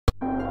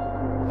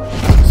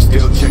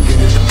Still checking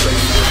if the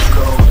place is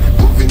cold.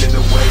 Moving in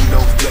the way,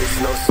 no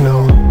place, no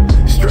snow.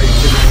 Straight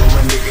to the moon,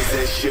 my niggas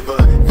that shiver.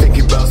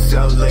 Thinking about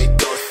South Lake.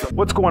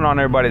 What's going on,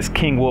 everybody? It's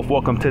King Wolf.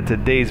 Welcome to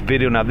today's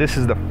video. Now, this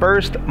is the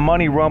first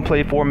money run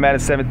play for Madden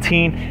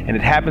 17, and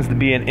it happens to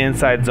be an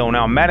inside zone.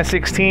 Now, Madden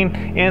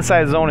 16,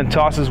 inside zone and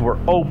tosses were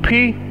OP.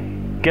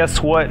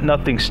 Guess what?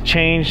 Nothing's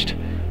changed.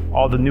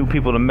 All the new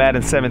people to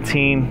Madden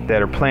 17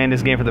 that are playing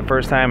this game for the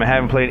first time and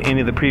haven't played any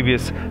of the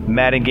previous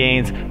Madden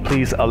games,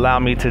 please allow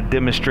me to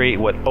demonstrate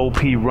what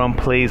OP run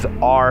plays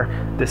are.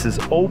 This is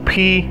OP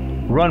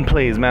run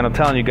plays, man. I'm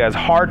telling you guys,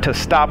 hard to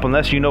stop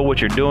unless you know what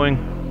you're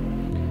doing.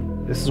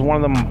 This is one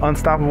of them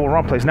unstoppable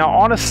run plays. Now,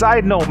 on a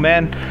side note,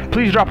 man,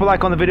 please drop a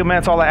like on the video, man.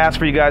 That's all I ask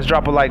for you guys.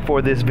 Drop a like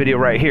for this video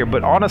right here.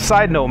 But on a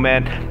side note,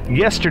 man,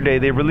 yesterday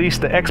they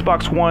released the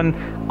Xbox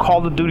One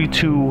Call of Duty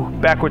 2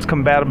 backwards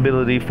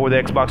compatibility for the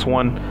Xbox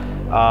One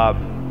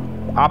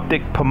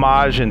Optic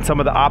Pomage and some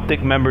of the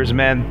Optic members,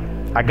 man.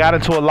 I got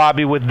into a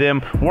lobby with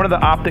them. One of the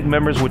Optic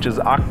members, which is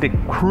Optic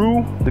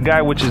Crew, the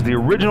guy which is the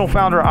original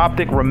founder of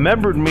Optic,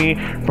 remembered me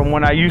from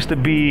when I used to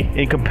be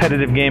in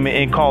competitive gaming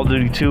in Call of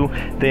Duty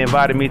 2. They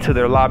invited me to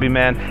their lobby,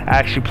 man. I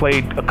actually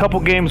played a couple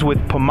games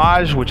with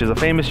Pomage, which is a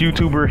famous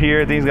YouTuber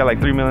here. I think he's got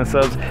like 3 million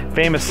subs.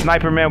 Famous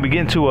sniper, man. We get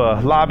into a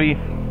lobby.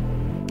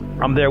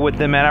 I'm there with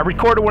them, man. I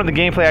recorded one of the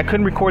gameplay. I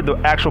couldn't record the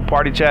actual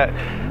party chat,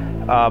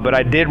 but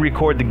I did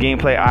record the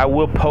gameplay. I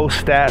will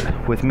post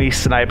that with me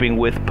sniping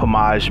with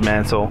Pomage,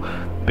 man. So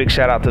big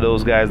shout out to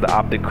those guys, the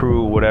Optic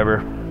Crew,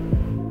 whatever.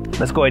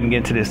 Let's go ahead and get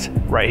into this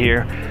right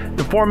here.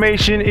 The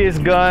formation is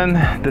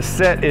gun. The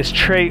set is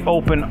Trey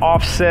open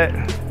offset.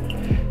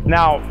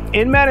 Now,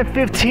 in Madden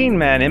 15,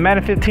 man, in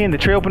Madden 15, the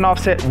Trey open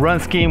offset run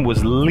scheme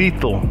was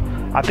lethal.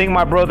 I think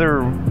my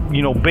brother,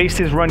 you know, based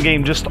his run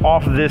game just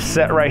off of this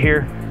set right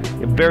here.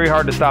 Very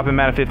hard to stop in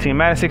Madden 15.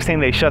 Madden 16,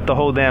 they shut the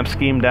whole damn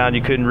scheme down.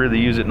 You couldn't really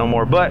use it no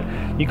more. But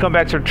you come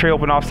back to the Trey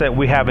open offset,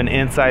 we have an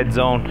inside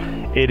zone.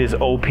 It is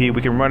OP.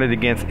 We can run it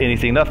against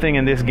anything. Nothing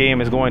in this game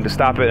is going to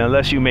stop it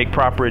unless you make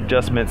proper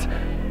adjustments.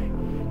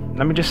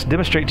 Let me just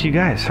demonstrate to you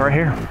guys right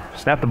here.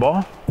 Snap the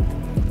ball.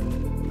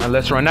 And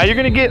let's run. Now you're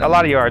going to get a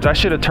lot of yards. I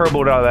should have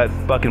turboed out of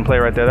that fucking play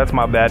right there. That's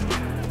my bad.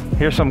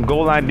 Here's some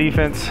goal line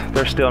defense.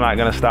 They're still not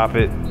going to stop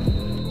it.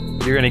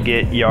 You're going to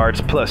get yards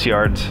plus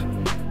yards.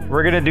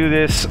 We're going to do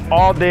this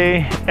all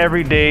day,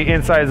 every day,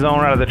 inside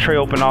zone out of the Trey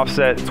open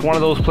offset. It's one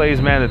of those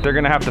plays, man, that they're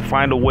going to have to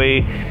find a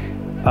way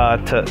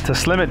to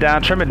slim it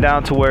down, trim it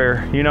down to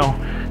where, you know,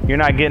 you're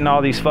not getting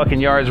all these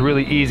fucking yards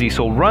really easy.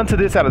 So run to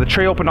this out of the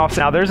Trey open offset.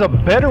 Now, there's a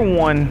better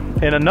one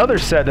in another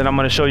set that I'm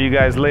going to show you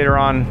guys later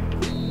on,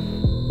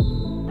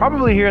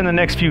 probably here in the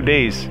next few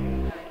days.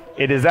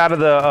 It is out of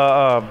the,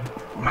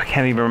 I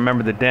can't even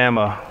remember the damn,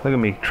 look at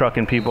me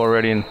trucking people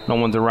already and no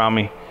one's around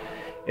me.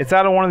 It's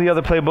out of one of the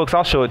other playbooks.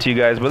 I'll show it to you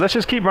guys, but let's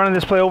just keep running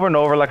this play over and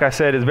over. Like I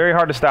said, it's very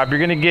hard to stop. You're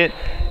going to get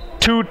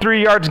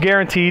 2-3 yards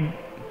guaranteed.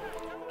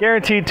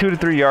 Guaranteed 2 to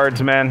 3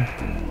 yards,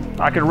 man.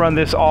 I could run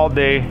this all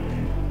day,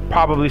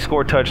 probably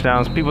score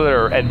touchdowns. People that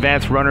are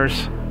advanced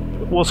runners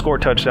will score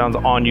touchdowns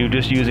on you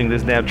just using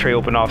this damn Trey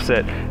open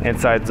offset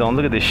inside zone.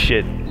 Look at this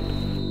shit.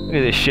 Look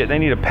at this shit. They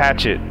need to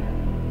patch it.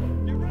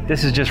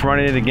 This is just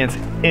running it against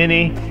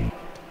any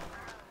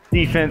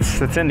defense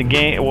that's in the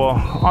game. Well,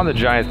 on the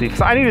Giants defense.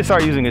 I need to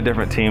start using a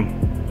different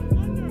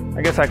team.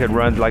 I guess I could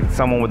run like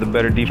someone with a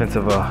better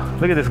defensive.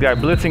 Look at this guy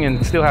blitzing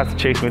and still has to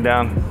chase me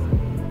down.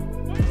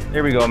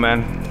 Here we go,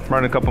 man.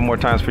 Run a couple more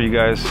times for you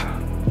guys.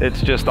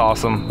 It's just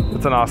awesome.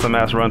 It's an awesome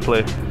ass run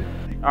play.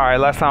 All right,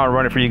 last time I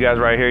run it for you guys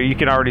right here. You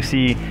can already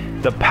see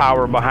the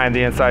power behind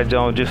the inside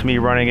zone. Just me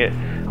running it.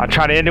 I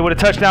try to end it with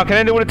a touchdown. Can I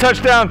end it with a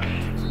touchdown?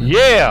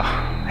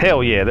 Yeah.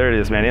 Hell yeah. There it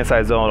is, man.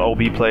 Inside zone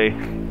OB play.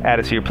 Add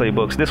it to your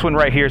playbooks. This one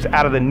right here is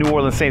out of the New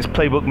Orleans Saints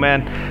playbook,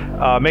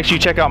 man. Make sure you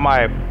check out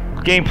my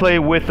gameplay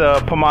with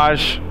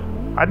Pomage.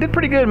 I did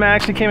pretty good, man. I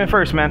actually came in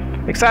first,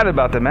 man. Excited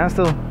about that, man.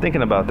 Still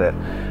thinking about that.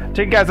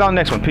 Check you guys out on the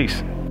next one.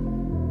 Peace.